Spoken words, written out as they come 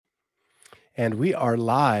And we are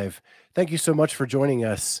live. Thank you so much for joining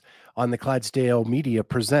us on the Clydesdale Media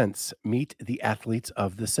Presents Meet the Athletes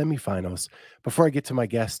of the Semifinals. Before I get to my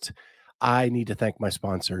guest, I need to thank my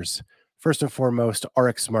sponsors. First and foremost,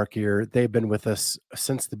 RX Smart Gear. They've been with us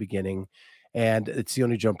since the beginning, and it's the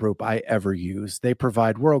only jump rope I ever use. They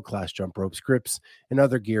provide world-class jump ropes, grips, and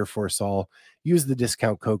other gear for us all. Use the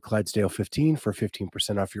discount code Clydesdale15 for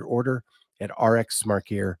 15% off your order at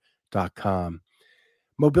rxsmartgear.com.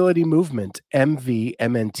 Mobility Movement,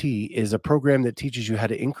 MVMNT, is a program that teaches you how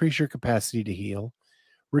to increase your capacity to heal,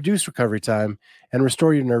 reduce recovery time, and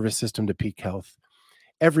restore your nervous system to peak health.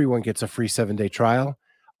 Everyone gets a free 7-day trial.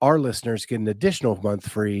 Our listeners get an additional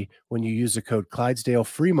month free when you use the code Clydesdale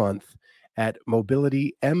free month at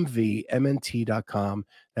mobilitymvmnt.com.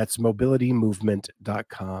 That's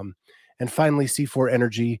mobilitymovement.com. And finally, C4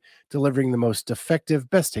 Energy, delivering the most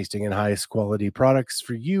effective, best tasting, and highest quality products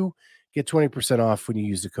for you. Get 20% off when you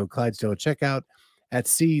use the code Clydesdale at checkout at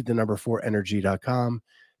C4energy.com.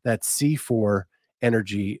 That's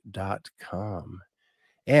C4energy.com.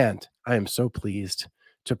 And I am so pleased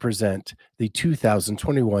to present the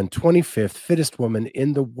 2021 25th fittest woman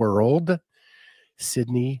in the world,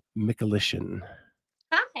 Sydney Michalyshen.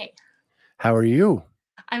 Hi, How are you?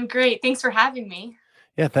 I'm great. Thanks for having me.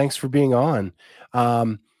 Yeah, thanks for being on.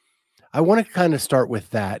 I want to kind of start with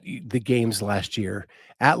that. The games last year,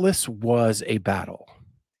 Atlas was a battle.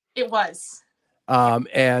 It was.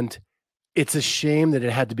 And it's a shame that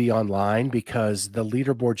it had to be online because the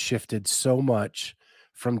leaderboard shifted so much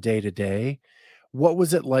from day to day. What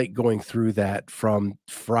was it like going through that from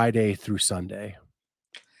Friday through Sunday?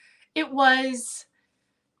 It was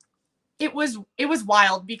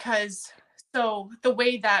wild because the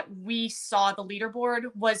way that we saw the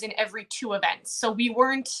leaderboard was in every two events. So we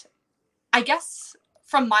weren't, I guess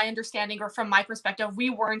from my understanding or from my perspective, we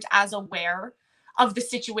weren't as aware of the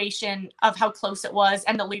situation of how close it was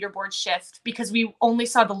and the leaderboard shift because we only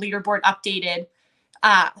saw the leaderboard updated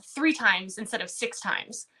 3 times instead of 6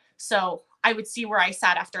 times. So I would see where I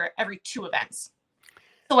sat after every 2 events.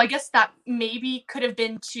 So I guess that maybe could have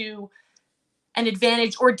been to an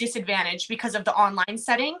advantage or disadvantage because of the online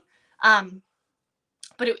setting.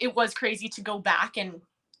 But it was crazy to go back and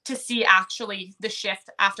to see actually the shift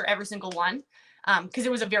after every single one. Because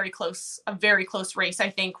it was a very close race, I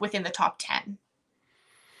think, within the top 10.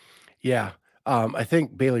 Yeah. I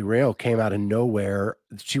think Bailey Rail came out of nowhere.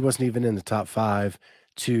 She wasn't even in the top 5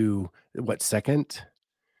 to second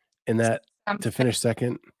in that to finish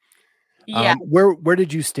second. Yeah. Where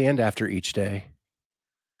did you stand after each day?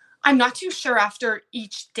 I'm not too sure after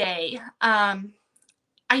each day. I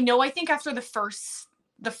know I think after the first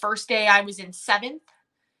day I was in 7th,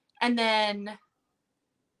 and then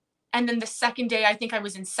the second day I think I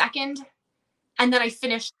was in 2nd, and then I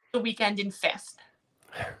finished the weekend in 5th.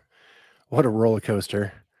 What a roller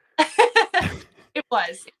coaster. It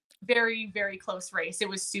was a very, very close race. It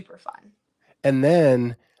was super fun. And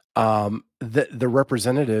then the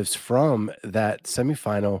representatives from that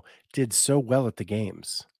semifinal did so well at the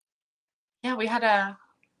games. Yeah, we had a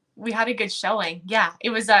good showing. Yeah, it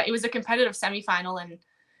was a competitive semifinal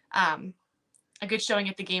and a good showing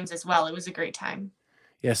at the games as well. It was a great time.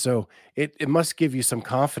 Yeah, so it must give you some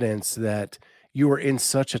confidence that you were in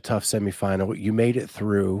such a tough semifinal. You made it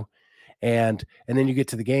through, and then you get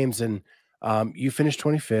to the games and you finished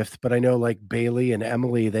 25th. But I know like Bailey and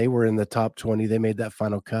Emily, they were in the top 20. They made that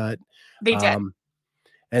final cut. They did.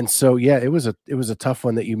 And so yeah, it was a tough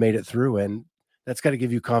one that you made it through, and that's got to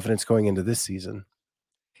give you confidence going into this season.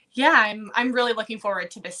 Yeah, I'm really looking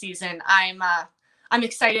forward to this season. I'm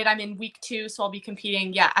excited. I'm in week 2, so I'll be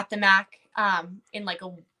competing at the MAC in like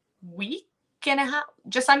a week and a half,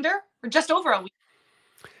 just over a week.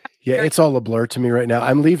 Yeah, it's all a blur to me right now.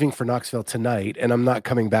 I'm leaving for Knoxville tonight, and I'm not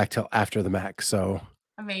coming back till after the MAC. So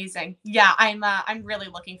amazing. Yeah, I'm really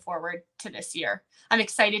looking forward to this year. I'm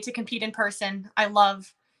excited to compete in person. I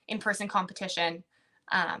love in-person competition,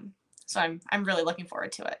 so I'm really looking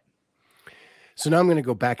forward to it. So now I'm going to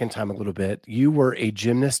go back in time a little bit. You were a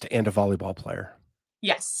gymnast and a volleyball player.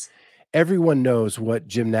 Yes. Everyone knows what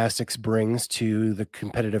gymnastics brings to the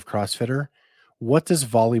competitive CrossFitter. What does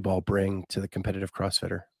volleyball bring to the competitive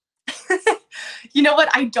CrossFitter? You know what?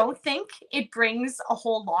 I don't think it brings a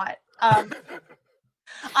whole lot.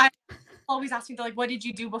 I always ask me, like, what did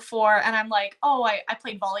you do before? And I'm like, oh, I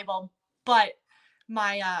played volleyball. But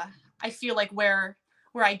I feel like where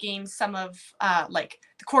I gained some of like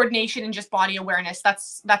the coordination and just body awareness,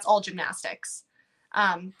 that's all gymnastics.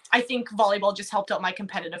 I think volleyball just helped out my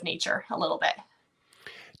competitive nature a little bit.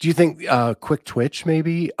 Do you think quick twitch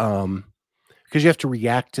maybe? Because you have to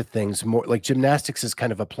react to things more. Like gymnastics is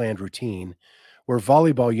kind of a planned routine, where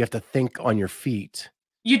volleyball, you have to think on your feet.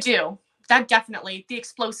 You do. That definitely, the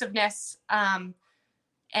explosiveness,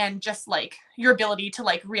 and just like your ability to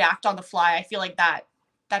like react on the fly. I feel like that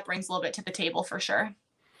brings a little bit to the table for sure.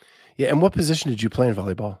 Yeah, and what position did you play in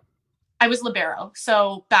volleyball? I was libero,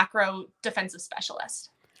 so back row defensive specialist.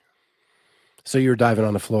 So you were diving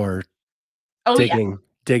on the floor, Oh yeah,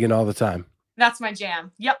 digging all the time. that's my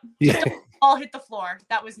jam. Yep, just Yeah. all hit the floor.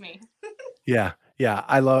 That was me. Yeah. Yeah.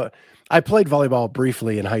 I played volleyball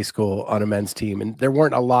briefly in high school on a men's team, and there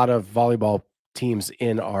weren't a lot of volleyball teams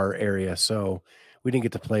in our area, so we didn't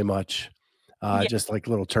get to play much. Yeah. Just like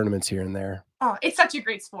little tournaments here and there. Oh, it's such a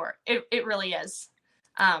great sport. It really is.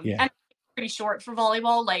 Yeah. And pretty short for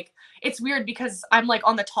volleyball. Like it's weird because I'm like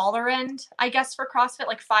on the taller end, I guess, for CrossFit,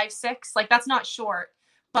 like 5'6". Like that's not short,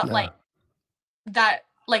 but like No. that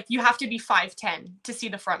like you have to be 5'10" to see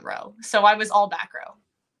the front row. So I was all back row.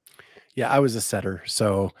 Yeah, I was a setter,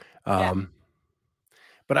 so, Yeah.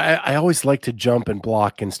 but I always like to jump and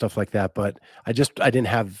block and stuff like that, but I didn't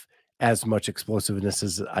have as much explosiveness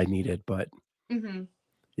as I needed, but Hmm.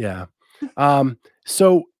 yeah.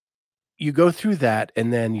 So you go through that,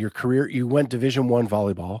 and then your career you went Division I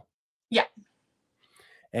volleyball, Yeah.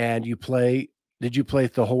 and did you play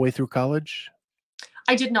the whole way through college?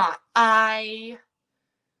 I did not. I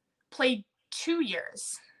played 2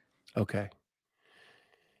 years. Okay.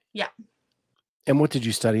 Yeah. And what did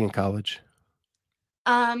you study in college?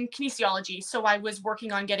 Kinesiology. So I was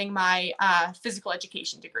working on getting my physical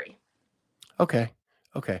education degree. Okay.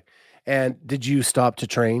 Okay. And did you stop to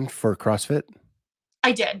train for CrossFit?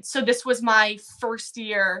 I did. So this was my first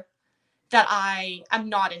year that I am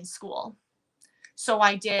not in school. So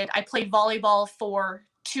I played volleyball for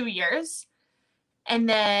 2 years. And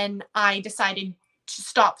then I decided to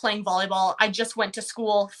stop playing volleyball. I just went to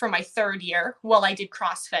school for my third year while I did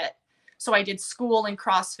CrossFit. So I did school and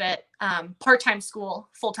CrossFit, part-time school,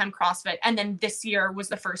 full-time CrossFit. And then this year was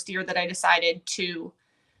the first year that I decided to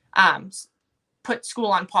um, put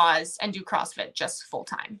school on pause and do CrossFit just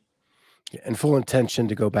full-time. Yeah, and full intention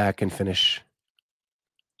to go back and finish.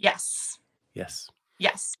 Yes. Yes.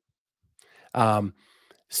 Yes. Um,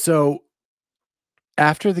 so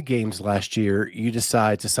after the games last year, you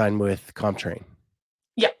decide to sign with CompTrain.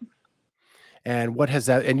 Yep. And what has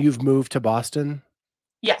that, and you've moved to Boston?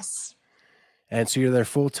 Yes. And so you're there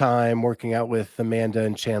full time working out with Amanda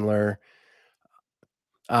and Chandler.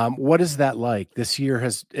 What is that like? This year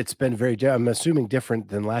it's been I'm assuming different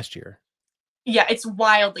than last year. Yeah, it's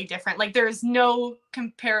wildly different. Like there is no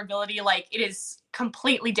comparability. Like it is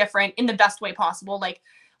completely different in the best way possible. Like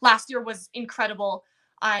last year was incredible.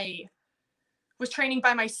 I was training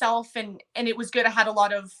by myself and it was good. I had a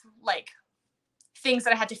lot of like things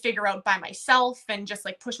that I had to figure out by myself and just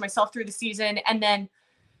like push myself through the season. And then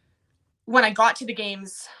when I got to the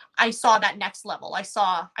games, I saw that next level. I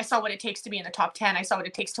saw what it takes to be in the top 10. I saw what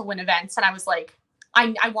it takes to win events. And I was like,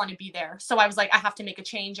 I want to be there. So I was like, I have to make a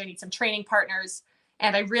change. I need some training partners.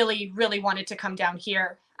 And I really, really wanted to come down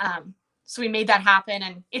here. So we made that happen.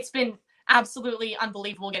 And it's been absolutely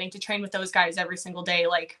unbelievable getting to train with those guys every single day.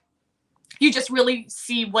 Like you just really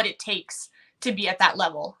see what it takes to be at that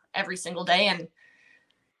level every single day. And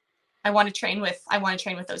I want to train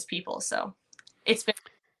with those people. So it's been.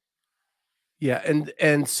 Yeah,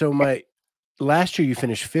 and so my last year you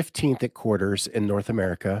finished 15th at quarters in North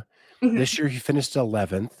America. Mhm. This year you finished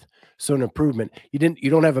 11th, so an improvement. You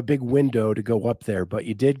don't have a big window to go up there, but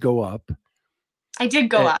you did go up. I did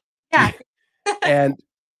go And, up. Yeah. and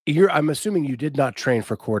I'm assuming you did not train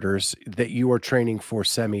for quarters, that you were training for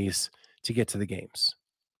semis to get to the games.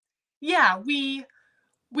 Yeah, we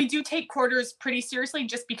do take quarters pretty seriously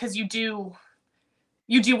just because you do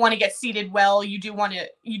want to get seated well, you do want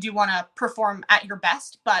to perform at your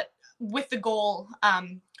best, but with the goal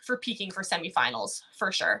for peaking for semifinals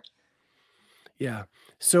for sure. Yeah.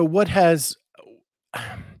 So what's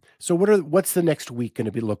the next week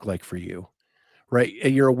going to look like for you? Right?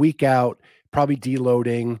 You're a week out, probably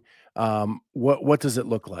deloading. What does it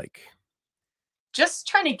look like? Just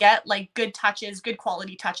trying to get like good touches, good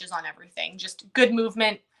quality touches on everything, just good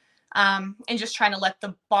movement, and just trying to let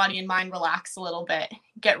the body and mind relax a little bit,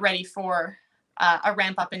 get ready for a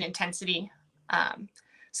ramp up in intensity.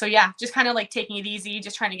 So yeah, just kind of like taking it easy,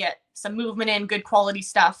 just trying to get some movement in, good quality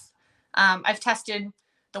stuff. I've tested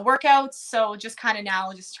the workouts, so just kind of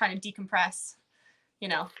now just trying to decompress, you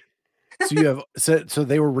know. So you have so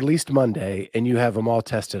they were released Monday and you have them all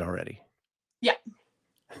tested already. Yeah.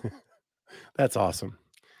 That's awesome.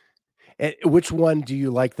 And which one do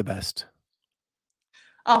you like the best?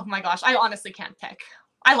 Oh my gosh, I honestly can't pick.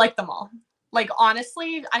 I like them all. Like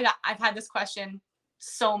honestly, I've had this question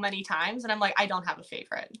so many times, and I'm like, I don't have a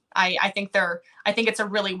favorite. I think it's a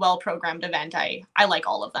really well programmed event. I like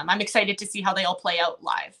all of them. I'm excited to see how they all play out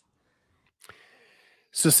live.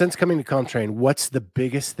 So since coming to ComTrain, what's the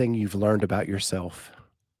biggest thing you've learned about yourself?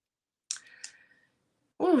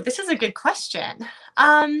 Ooh, this is a good question.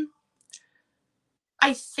 I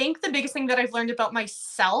think the biggest thing that I've learned about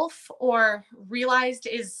myself or realized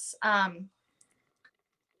is, wow,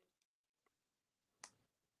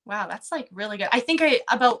 that's like really good. I think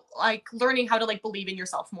about like learning how to like believe in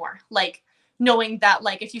yourself more, like knowing that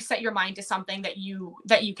like if you set your mind to something that you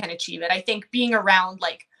can achieve it. I think being around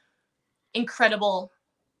like incredible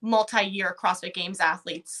multi-year CrossFit Games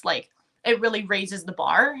athletes, like it really raises the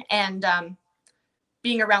bar, and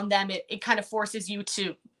being around them, it kind of forces you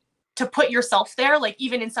to put yourself there, like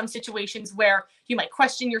even in some situations where you might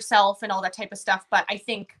question yourself and all that type of stuff. But I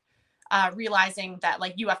think realizing that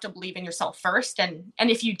like you have to believe in yourself first, and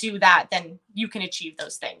if you do that, then you can achieve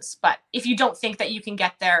those things. But if you don't think that you can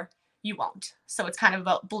get there, you won't. So it's kind of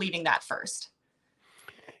about believing that first.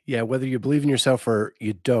 Yeah, whether you believe in yourself or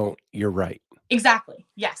you don't, you're right. Exactly.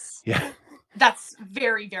 Yes. Yeah. That's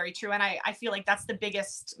very, very true. And I feel like that's the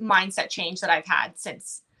biggest mindset change that I've had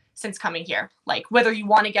since coming here. Like whether you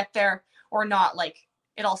want to get there or not, like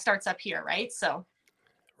it all starts up here, right? So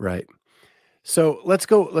Right. So let's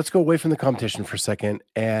go away from the competition for a second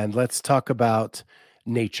and let's talk about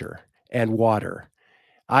nature and water.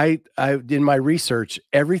 I in my research,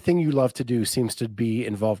 everything you love to do seems to be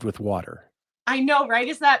involved with water. I know, right?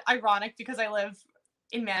 Is that ironic because I live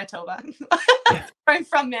in Manitoba? Yeah. I'm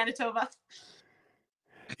from Manitoba.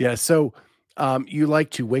 Yeah. So you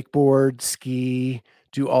like to wakeboard, ski,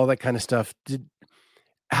 do all that kind of stuff.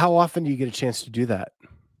 How often do you get a chance to do that?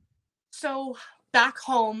 So back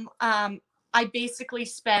home, I basically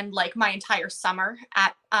spend like my entire summer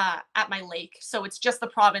at my lake. So it's just the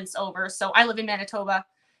province over. So I live in Manitoba,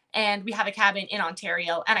 and we have a cabin in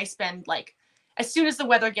Ontario. And I spend like as soon as the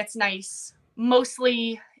weather gets nice,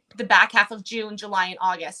 mostly the back half of June, July, and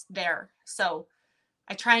August there. So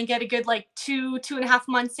I try and get a good like 2.5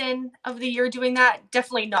 months in of the year doing that.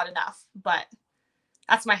 Definitely not enough, but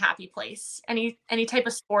that's my happy place. Any type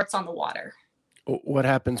of sports on the water. What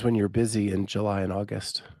happens when you're busy in July and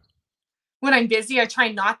August? When I'm busy, I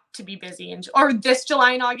try not to be busy or this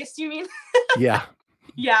July and August, you mean? Yeah.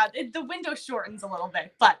 Yeah, the window shortens a little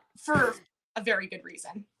bit, but for a very good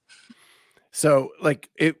reason. So like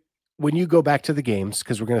when you go back to the games,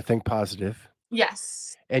 because we're going to think positive,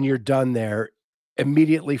 Yes. and you're done there,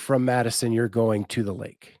 immediately from Madison, you're going to the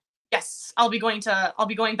lake. Yes. I'll be going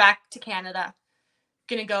back to Canada.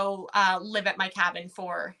 Gonna go live at my cabin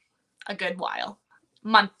for a good while.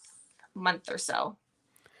 Month or so.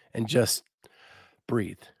 And just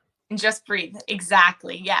breathe. And just breathe.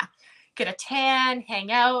 Exactly. Yeah. Get a tan,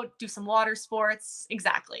 hang out, do some water sports.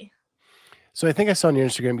 Exactly. So I think I saw on your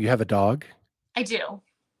Instagram you have a dog. I do.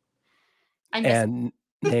 I miss And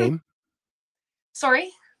name?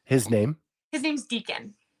 Sorry? His name? His name's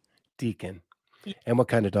Deacon. Deacon. And what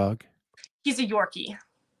kind of dog? He's a Yorkie.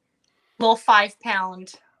 Little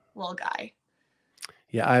 5-pound little guy.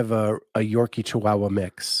 Yeah, I have a Yorkie Chihuahua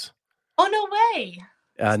mix. Oh, no way.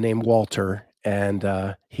 Named Walter,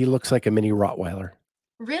 and he looks like a mini Rottweiler.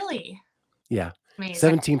 Really? Yeah. Amazing.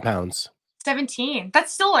 17 pounds. 17.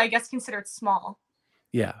 That's still, I guess, considered small.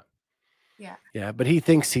 Yeah. Yeah. Yeah, but he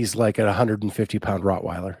thinks he's like a 150-pound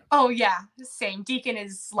Rottweiler. Oh, yeah. Same. Deacon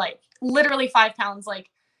is like literally 5 pounds. Like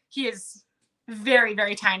he is very,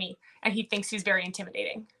 very tiny, and he thinks he's very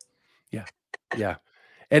intimidating. Yeah. Yeah.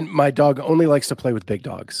 And my dog only likes to play with big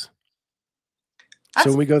dogs. So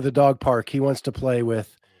when we go to the dog park, he wants to play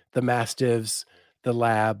with the Mastiffs, the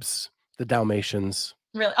Labs, the Dalmatians.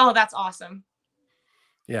 Really? Oh, that's awesome.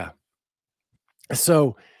 Yeah.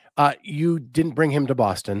 So you didn't bring him to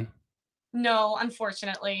Boston. No,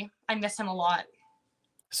 unfortunately. I miss him a lot.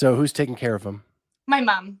 So who's taking care of him? My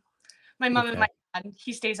mom. My mom and Okay. my dad.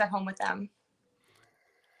 He stays at home with them.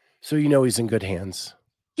 So you know he's in good hands.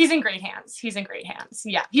 He's in great hands. He's in great hands.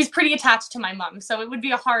 Yeah. He's pretty attached to my mom. So it would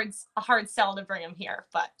be a hard sell to bring him here,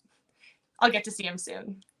 but I'll get to see him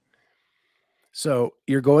soon. So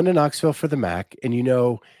you're going to Knoxville for the MAC, and you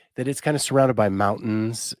know that it's kind of surrounded by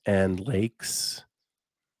mountains and lakes.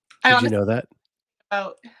 Did you know that?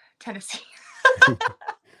 About Tennessee.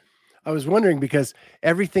 I was wondering because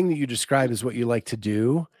everything that you describe is what you like to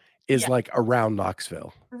do is like around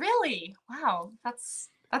Knoxville. Really? Wow. That's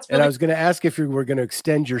really. And I was going to ask if you were going to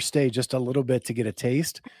extend your stay just a little bit to get a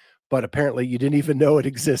taste, but apparently you didn't even know it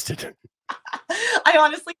existed. I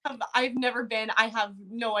honestly I've never been. I have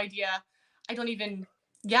no idea. I don't even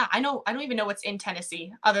know what's in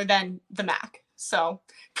Tennessee other than the MAC. So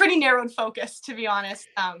pretty narrowed focus, to be honest.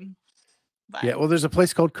 But Yeah, well, there's a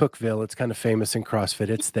place called Cookville. It's kind of famous in CrossFit.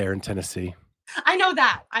 It's there in Tennessee. I know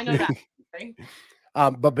that. I know that.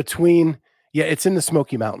 But between, yeah, it's in the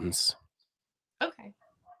Smoky Mountains. Okay.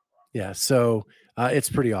 Yeah, so it's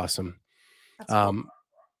pretty awesome. That's cool.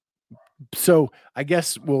 So I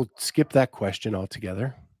guess we'll skip that question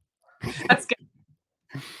altogether. That's good.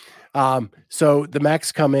 So the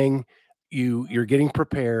MAC's coming, you're getting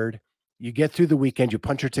prepared, you get through the weekend, you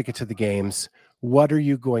punch your ticket to the games. What are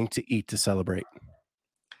you going to eat to celebrate?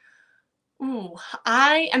 Ooh,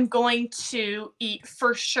 I am going to eat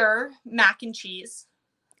for sure mac and cheese.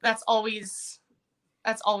 That's always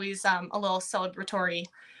a little celebratory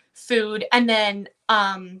food. And then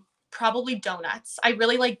probably donuts. I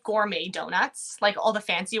really like gourmet donuts, like all the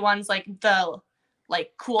fancy ones, like the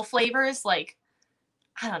like cool flavors, like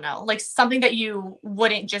I don't know, like something that you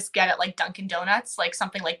wouldn't just get at like Dunkin' Donuts, like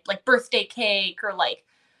something like birthday cake or like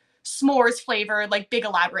s'mores flavored, like big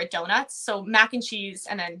elaborate donuts. So mac and cheese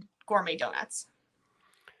and then gourmet donuts.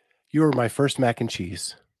 You were my first mac and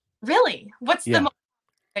cheese. Really? What's the Yeah. most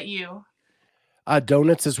that you?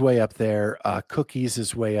 Donuts is way up there. Cookies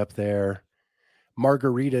is way up there.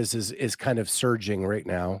 Margaritas is kind of surging right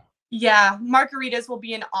now. Yeah, margaritas will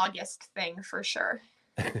be an August thing for sure.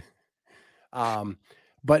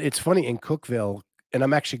 But it's funny in Cookville, and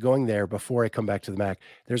I'm actually going there before I come back to the Mac.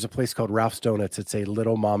 There's a place called Ralph's Donuts. It's a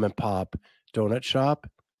little mom and pop donut shop,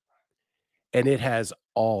 and it has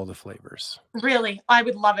all the flavors. Really, I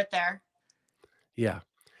would love it there. Yeah.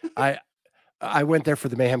 I I went there for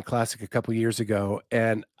the Mayhem Classic a couple years ago,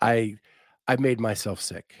 and I made myself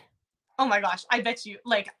sick. Oh my gosh, I bet you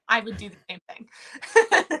like I would do the same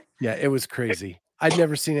thing. Yeah, it was crazy. I'd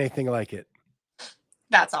never seen anything like it.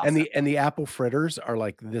 That's And awesome. the apple fritters are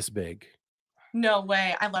like this big. No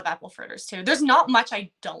way. I love apple fritters too. There's not much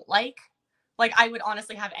I don't like. Like I would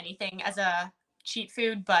honestly have anything as a cheat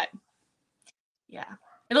food, but yeah.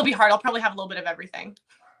 It'll be hard. I'll probably have a little bit of everything.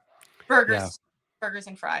 Yeah. Burgers, burgers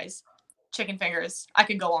and fries, chicken fingers. I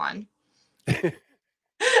could go on.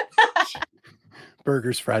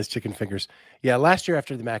 Burgers, fries, chicken fingers. Yeah, last year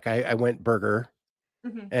after the Mac, I went burger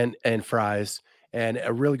Mhm. and fries and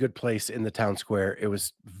a really good place in the town square. It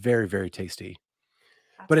was very, very tasty.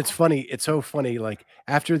 That's But it's awesome. funny, it's so funny, like,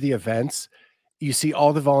 after the events, you see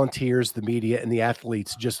all the volunteers, the media, and the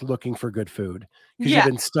athletes just looking for good food because 'cause you've Yeah.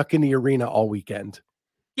 been stuck in the arena all weekend,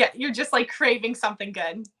 Yeah. You're just like craving something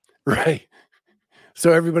good. right?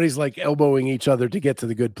 So everybody's, like, elbowing each other to get to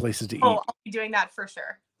the good places to Oh, eat. I'll be doing that for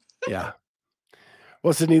sure. Yeah.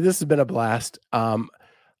 Well, Sydney, this has been a blast.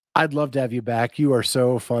 I'd love to have you back. You are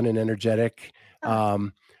so fun and energetic. Oh,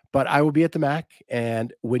 But I will be at the Mac,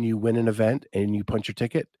 and when you win an event and you punch your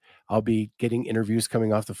ticket, I'll be getting interviews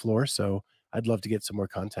coming off the floor. So I'd love to get some more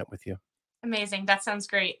content with you. amazing. That sounds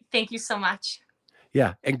great. Thank you so much.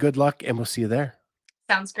 Yeah, and good luck, and we'll see you there.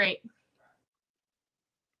 Sounds great.